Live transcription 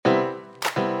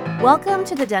Welcome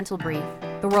to the Dental Brief,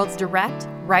 the world's direct,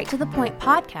 right-to-the-point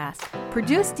podcast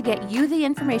produced to get you the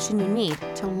information you need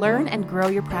to learn and grow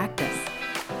your practice.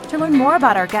 To learn more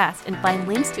about our guests and find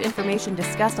links to information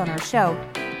discussed on our show,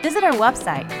 visit our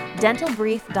website,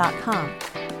 dentalbrief.com.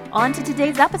 On to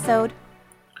today's episode.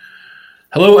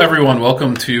 Hello, everyone.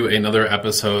 Welcome to another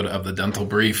episode of the Dental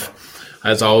Brief.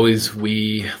 As always,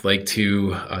 we like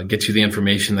to get you the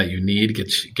information that you need,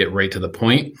 get right to the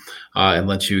point, and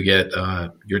let you get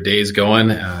your days going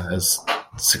as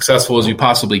successful as you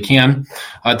possibly can.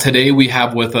 Today, we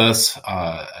have with us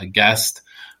a guest.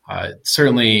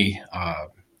 Certainly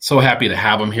so happy to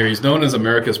have him here. He's known as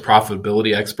America's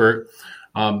profitability expert.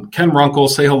 Ken Runkle,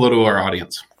 say hello to our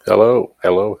audience. Hello.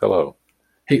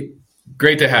 Hey,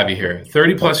 great to have you here.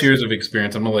 30 plus years of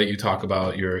experience. I'm going to let you talk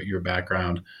about your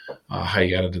background, how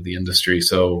you got into the industry.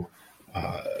 So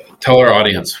tell our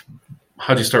audience,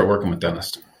 how'd you start working with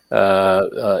dentists?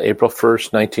 April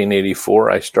 1st, 1984,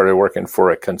 I started working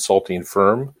for a consulting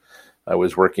firm. I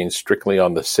was working strictly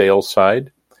on the sales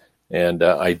side, and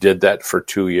I did that for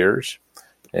 2 years.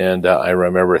 And I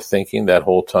remember thinking that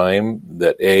whole time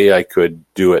that, I could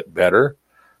do it better.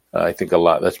 I think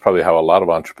that's probably how a lot of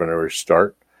entrepreneurs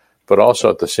start. But also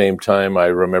at the same time, I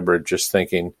remember just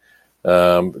thinking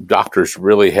doctors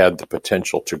really had the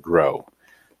potential to grow.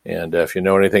 And if you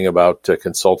know anything about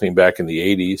consulting back in the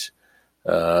 80s,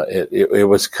 it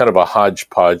was kind of a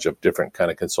hodgepodge of different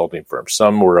kind of consulting firms.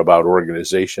 Some were about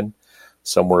organization.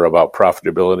 Some were about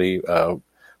profitability.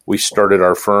 We started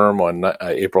our firm on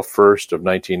April 1st of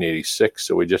 1986,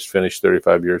 so we just finished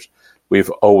 35 years. We've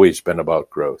always been about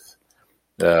growth.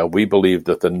 We believe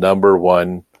that the number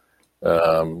one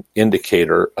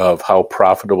indicator of how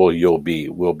profitable you'll be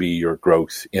will be your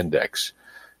growth index.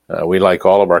 We like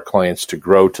all of our clients to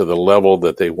grow to the level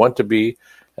that they want to be,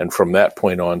 and from that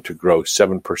point on to grow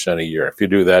 7% a year. If you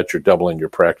do that, you're doubling your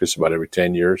practice about every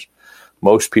 10 years.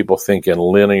 Most people think in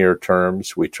linear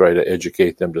terms. We try to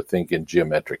educate them to think in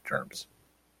geometric terms.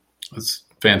 That's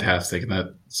fantastic. And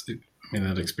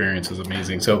that experience is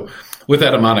amazing. So with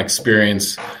that amount of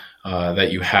experience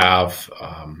that you have,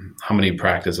 how many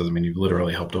practices? I mean, you've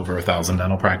literally helped over 1,000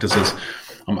 dental practices.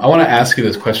 I want to ask you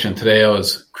this question. Today I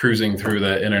was cruising through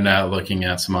the internet looking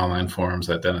at some online forums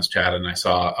at Dentist Chat, and I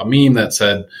saw a meme that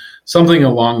said something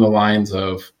along the lines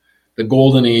of the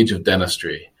golden age of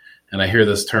dentistry. And I hear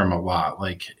this term a lot.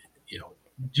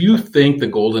 Do you think the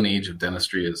golden age of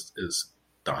dentistry is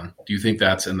done? Do you think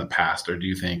that's in the past, or do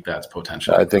you think that's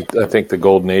potential? I think the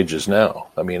golden age is now.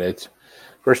 I mean,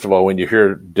 first of all, when you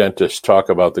hear dentists talk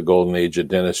about the golden age of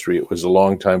dentistry, it was a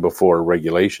long time before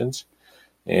regulations.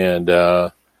 And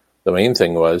the main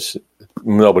thing was,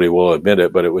 nobody will admit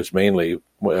it, but it was mainly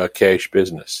a cash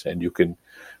business. And you can,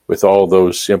 with all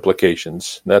those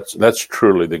implications, that's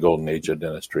truly the golden age of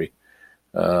dentistry.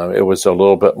 It was a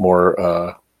little bit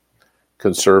more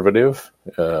conservative,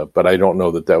 but I don't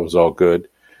know that was all good.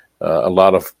 A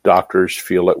lot of doctors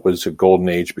feel it was a golden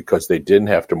age because they didn't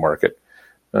have to market.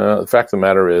 The fact of the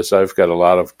matter is, I've got a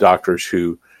lot of doctors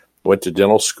who went to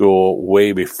dental school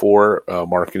way before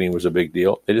marketing was a big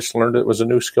deal. They just learned it was a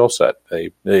new skill set.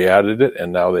 They added it,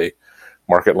 and now they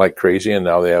market like crazy, and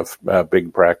now they have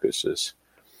big practices.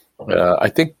 I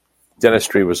think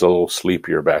dentistry was a little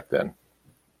sleepier back then.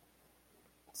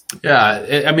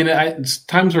 Yeah,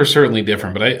 times were certainly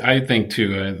different, but I think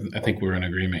too, I think we're in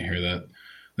agreement here that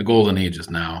the golden age is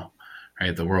now.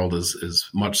 Right, the world is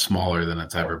much smaller than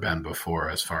it's ever been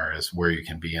before as far as where you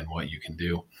can be and what you can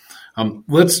do.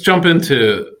 Let's jump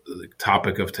into the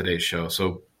topic of today's show.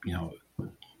 So,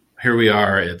 here we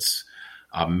are. It's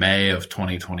May of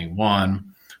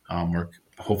 2021. We're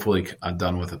hopefully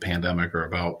done with the pandemic, or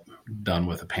about done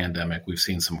with the pandemic. We've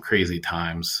seen some crazy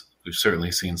times. We've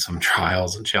certainly seen some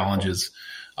trials and challenges.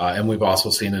 And we've also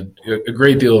seen a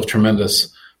great deal of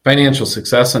tremendous financial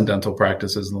success in dental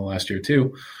practices in the last year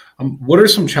too. What are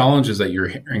some challenges that you're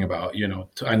hearing about?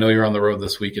 I know you're on the road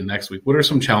this week and next week. What are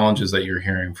some challenges that you're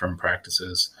hearing from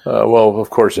practices? Well,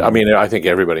 of course, I think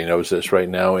everybody knows this right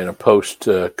now. In a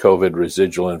post-COVID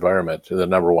residual environment, the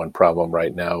number one problem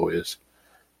right now is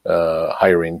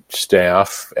hiring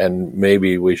staff, and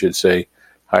maybe we should say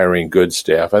hiring good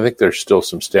staff. I think there's still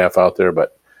some staff out there,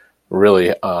 but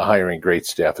really hiring great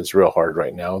staff is real hard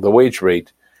right now. The wage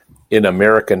rate in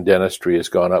American dentistry has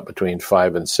gone up between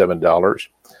 $5 and $7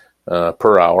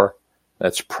 per hour.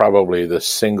 That's probably the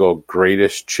single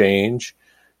greatest change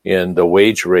in the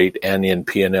wage rate and in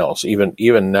P&Ls.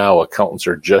 Even now, accountants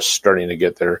are just starting to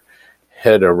get their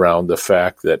head around the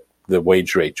fact that the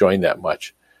wage rate jumped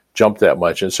that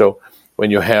much. And so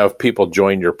when you have people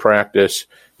join your practice,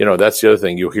 that's the other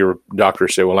thing. You hear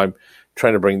doctors say, well, I'm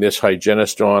trying to bring this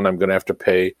hygienist on. I'm going to have to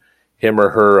pay him or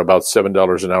her about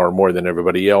 $7 an hour more than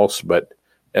everybody else. But,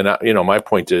 my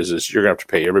point is you're going to have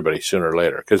to pay everybody sooner or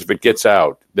later, because if it gets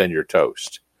out, then you're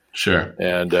toast. Sure.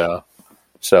 And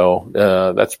so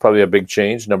that's probably a big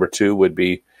change. Number two would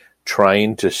be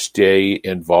trying to stay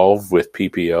involved with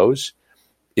PPOs.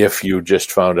 If you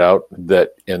just found out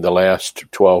that in the last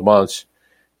 12 months,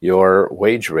 your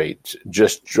wage rate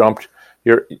just jumped,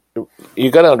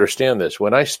 you got to understand this.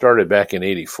 When I started back in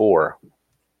 '84,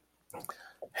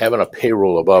 having a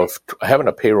payroll at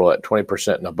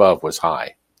 20% and above was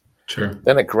high. Sure.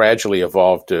 Then it gradually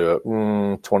evolved to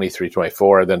 23,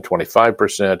 24, then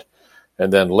 25%.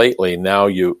 And then lately,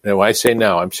 when I say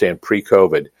now, I'm saying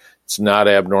pre-COVID, it's not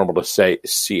abnormal to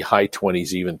see high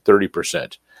 20s, even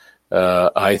 30%.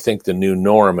 I think the new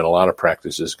norm in a lot of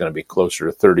practices is going to be closer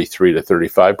to 33 to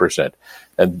 35%.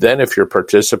 And then if you're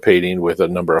participating with a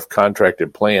number of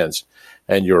contracted plans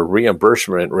and your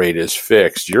reimbursement rate is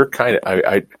fixed, you're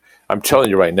I'm telling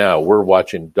you right now, we're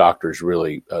watching doctors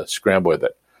really scramble with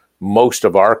it. Most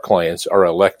of our clients are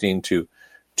electing to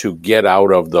get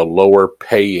out of the lower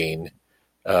paying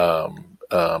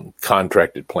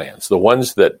contracted plans, the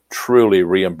ones that truly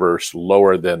reimburse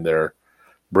lower than their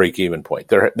break-even point.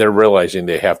 They're realizing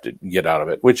they have to get out of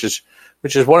it, which is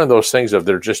one of those things of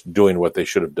they're just doing what they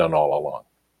should have done all along.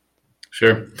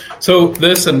 Sure. So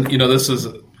this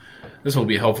will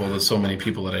be helpful to so many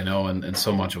people that I know, and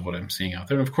so much of what I'm seeing out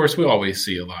there. And of course, we always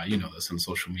see a lot, this in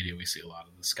social media, we see a lot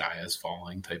of the sky is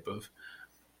falling type of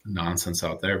nonsense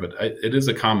out there. But it is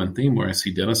a common theme where I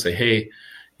see dentists say, hey,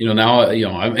 now,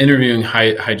 I'm interviewing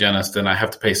hygienists and I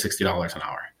have to pay $60 an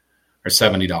hour or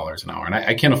 $70 an hour. And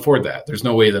I can't afford that. There's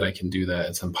no way that I can do that.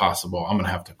 It's impossible. I'm going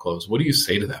to have to close. What do you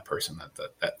say to that person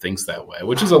that thinks that way,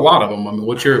 which is a lot of them? I mean,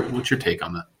 what's your take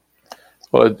on that?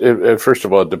 Well, first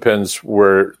of all, it depends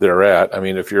where they're at. I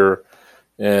mean, if you're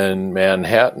in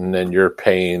Manhattan and you're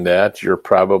paying that, you've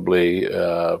probably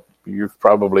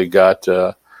got,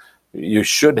 you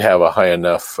should have a high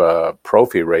enough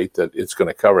prophy rate that it's going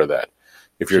to cover that.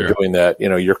 If you're Sure. doing that,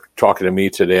 you're talking to me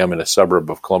today. I'm in a suburb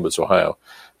of Columbus, Ohio.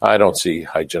 I don't see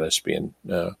hygienists being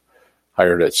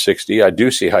hired at 60. I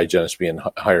do see hygienists being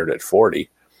hired at 40.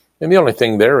 And the only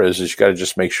thing there is you got to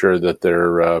just make sure that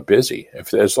they're busy.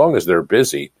 As long as they're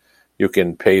busy, you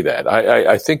can pay that.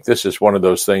 I think this is one of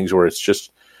those things where it's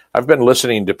just, I've been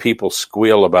listening to people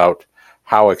squeal about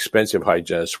how expensive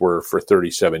hygienists were for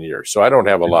 37 years. So I don't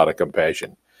have a lot of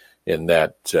compassion in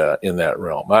that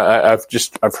realm.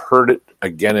 I've heard it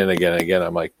again and again and again.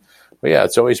 I'm like, well, yeah,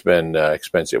 it's always been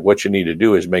expensive. What you need to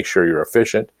do is make sure you're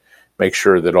efficient, make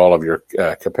sure that all of your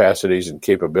capacities and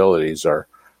capabilities are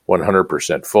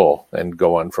 100% full, and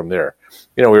go on from there.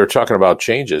 We were talking about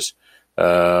changes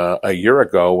a year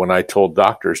ago when I told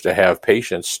doctors to have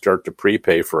patients start to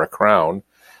prepay for a crown.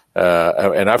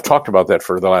 And I've talked about that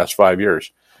for the last 5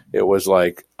 years. It was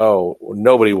like, oh,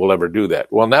 nobody will ever do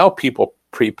that. Well, now people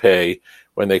prepay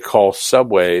when they call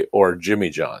Subway or Jimmy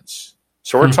John's.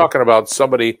 So we're talking about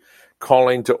somebody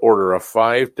calling to order a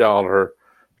 $5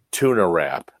 tuna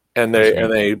wrap, and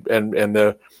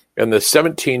the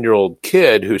 17-year-old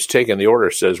kid who's taking the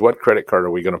order says, "What credit card are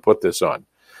we going to put this on?"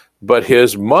 But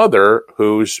his mother,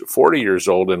 who's 40 years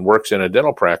old and works in a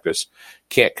dental practice,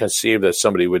 can't conceive that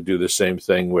somebody would do the same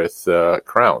thing with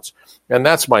crowns. And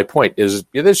that's my point, is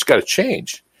you just got to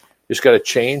change. You just got to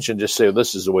change and just say,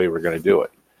 this is the way we're going to do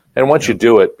it. And once you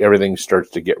do it, everything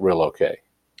starts to get real okay.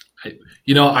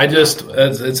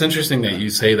 It's interesting that you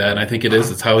say that. And I think it is.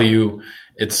 It's how you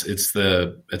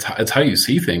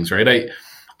see things, right?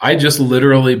 I just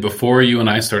literally, before you and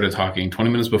I started talking,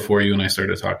 20 minutes before you and I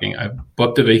started talking, I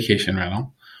booked a vacation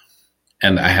rental,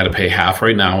 and I had to pay half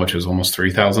right now, which is almost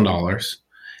 $3,000.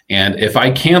 And if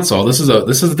I cancel, this is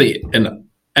an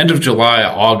end of July,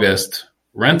 August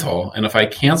rental. And if I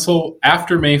cancel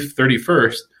after May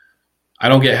 31st, I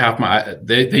don't get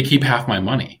they keep half my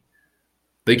money.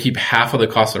 They keep half of the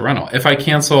cost of rental. If I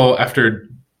cancel after,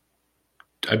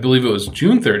 I believe it was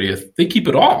June 30th, they keep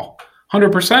it all.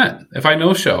 100% if I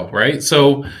no show, right?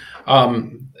 So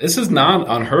this is not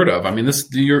unheard of. I mean,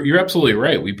 you're absolutely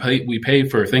right. We pay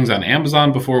for things on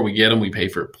Amazon before we get them. We pay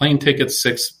for plane tickets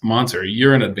 6 months or a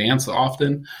year in advance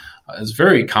often. It's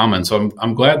very common. So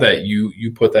I'm glad that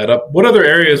you put that up. What other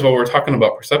areas, while we're talking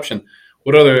about perception,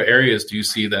 what other areas do you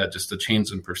see that just a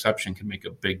change in perception can make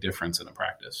a big difference in a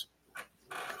practice?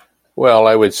 Well,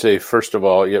 I would say, first of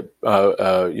all, you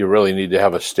really need to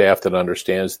have a staff that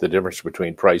understands the difference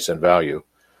between price and value.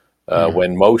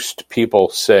 When most people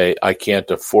say, I can't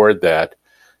afford that,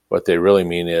 what they really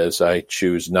mean is, I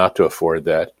choose not to afford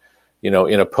that. In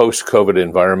a post-COVID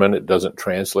environment, it doesn't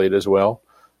translate as well.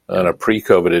 On a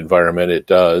pre-COVID environment, it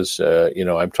does.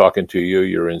 I'm talking to you.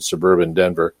 You're in suburban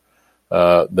Denver.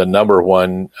 The number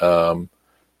one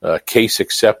case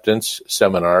acceptance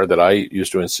seminar that I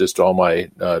used to insist all my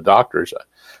doctors,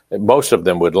 most of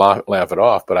them would laugh it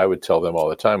off, but I would tell them all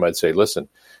the time, I'd say, listen,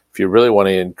 if you really want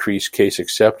to increase case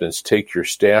acceptance, take your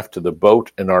staff to the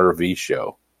boat and RV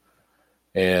show.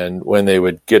 And when they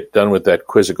would get done with that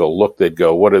quizzical look, they'd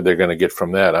go, what are they going to get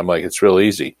from that? I'm like, it's real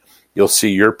easy. You'll see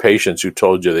your patients who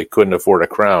told you they couldn't afford a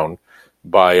crown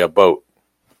buy a boat.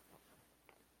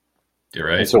 You're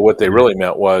right. And so what they really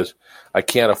meant was, I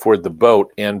can't afford the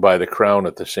boat and buy the crown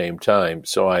at the same time.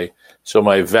 So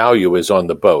my value is on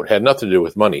the boat. Had nothing to do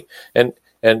with money. And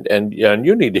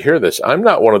you need to hear this. I'm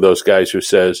not one of those guys who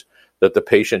says that the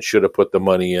patient should have put the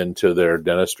money into their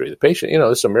dentistry. The patient,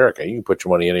 this is America. You can put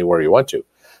your money anywhere you want to.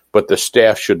 But the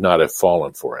staff should not have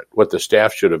fallen for it. What the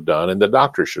staff should have done, and the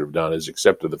doctor should have done, is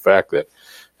accepted the fact that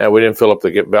we didn't fill up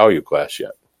the get value class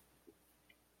yet.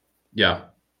 Yeah.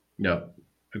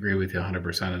 Agree with you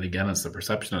 100%. And again, it's the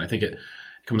perception. And I think it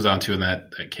comes down to, in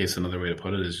that case, another way to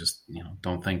put it is just,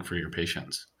 don't think for your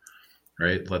patients,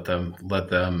 right? Let them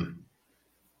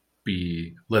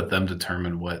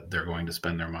determine what they're going to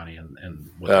spend their money and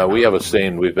what we have a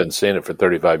saying, we've been saying it for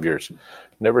 35 years.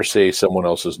 Never say someone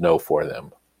else's no for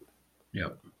them.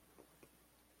 Yep.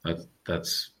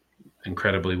 That's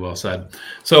incredibly well said.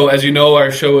 So as you know,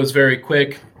 our show is very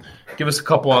quick. Give us a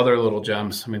couple other little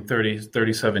gems.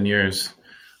 37 years.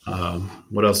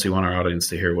 What else do you want our audience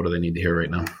to hear? What do they need to hear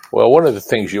right now? Well, one of the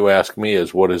things you ask me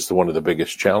is, what is one of the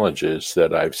biggest challenges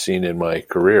that I've seen in my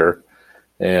career?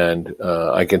 And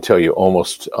I can tell you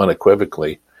almost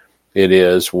unequivocally, it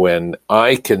is when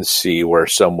I can see where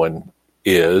someone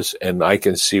is and I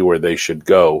can see where they should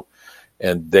go,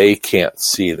 and they can't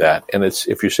see that. And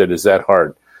if you said, is that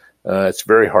hard? It's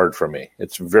very hard for me.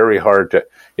 It's very hard to,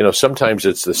 sometimes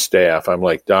it's the staff. I'm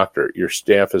like, doctor, your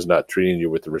staff is not treating you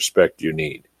with the respect you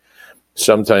need.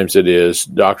 Sometimes it is,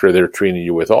 doctor, they're treating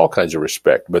you with all kinds of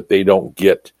respect, but they don't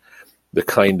get the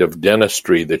kind of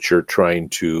dentistry that you're trying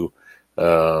to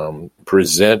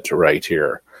present right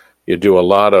here. You do a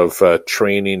lot of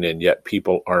training, and yet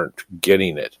people aren't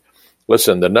getting it.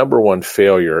 Listen, the number one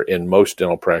failure in most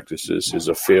dental practices is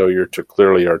a failure to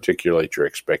clearly articulate your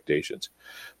expectations.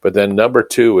 But then number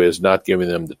two is not giving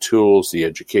them the tools, the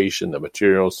education, the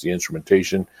materials, the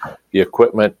instrumentation, the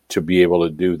equipment to be able to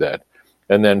do that.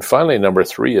 And then finally, number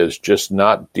three is just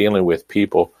not dealing with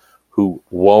people who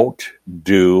won't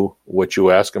do what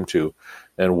you ask them to.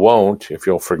 And won't, if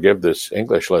you'll forgive this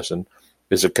English lesson,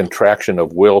 is a contraction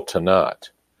of will to not.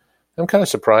 I'm kind of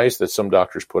surprised that some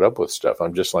doctors put up with stuff.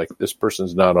 I'm just like, this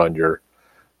person's not on your,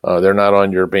 they're not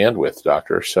on your bandwidth,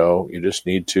 doctor. So you just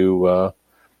need to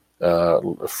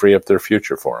free up their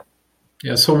future for them.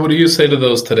 Yeah. So what do you say to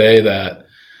those today that,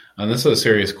 and this is a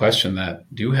serious question, that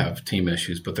do have team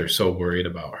issues, but they're so worried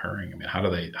about hiring? How do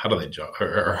they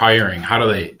hiring? How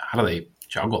do they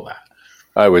juggle that?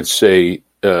 I would say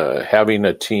having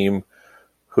a team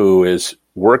who is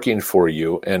working for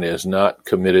you and is not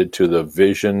committed to the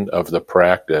vision of the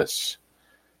practice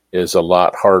is a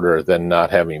lot harder than not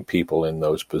having people in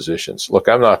those positions. Look,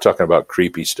 I'm not talking about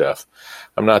creepy stuff.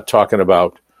 I'm not talking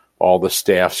about all the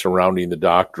staff surrounding the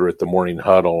doctor at the morning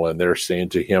huddle and they're saying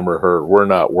to him or her, we're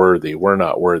not worthy.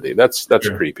 That's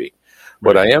sure. Creepy.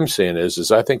 Right. What I am saying is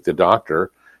I think the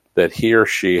doctor, that he or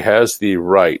she has the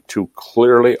right to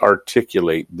clearly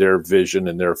articulate their vision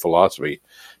and their philosophy.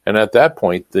 And at that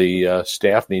point, the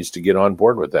staff needs to get on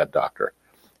board with that doctor.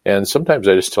 And sometimes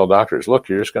I just tell doctors, look,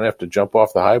 you're just going to have to jump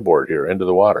off the high board here into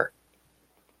the water.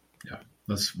 Yeah,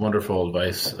 that's wonderful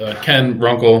advice. Ken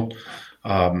Runkle,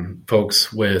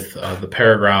 folks with the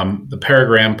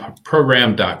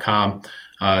Program.com.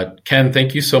 Ken,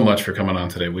 thank you so much for coming on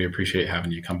today. We appreciate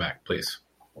having you come back, please.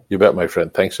 You bet, my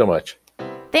friend. Thanks so much.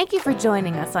 Thank you for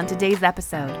joining us on today's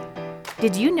episode.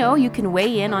 Did you know you can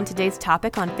weigh in on today's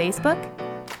topic on Facebook?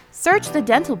 Search The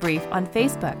Dental Brief on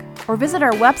Facebook or visit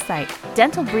our website,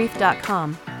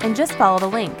 dentalbrief.com, and just follow the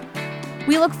link.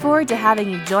 We look forward to having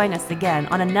you join us again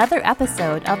on another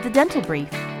episode of The Dental Brief.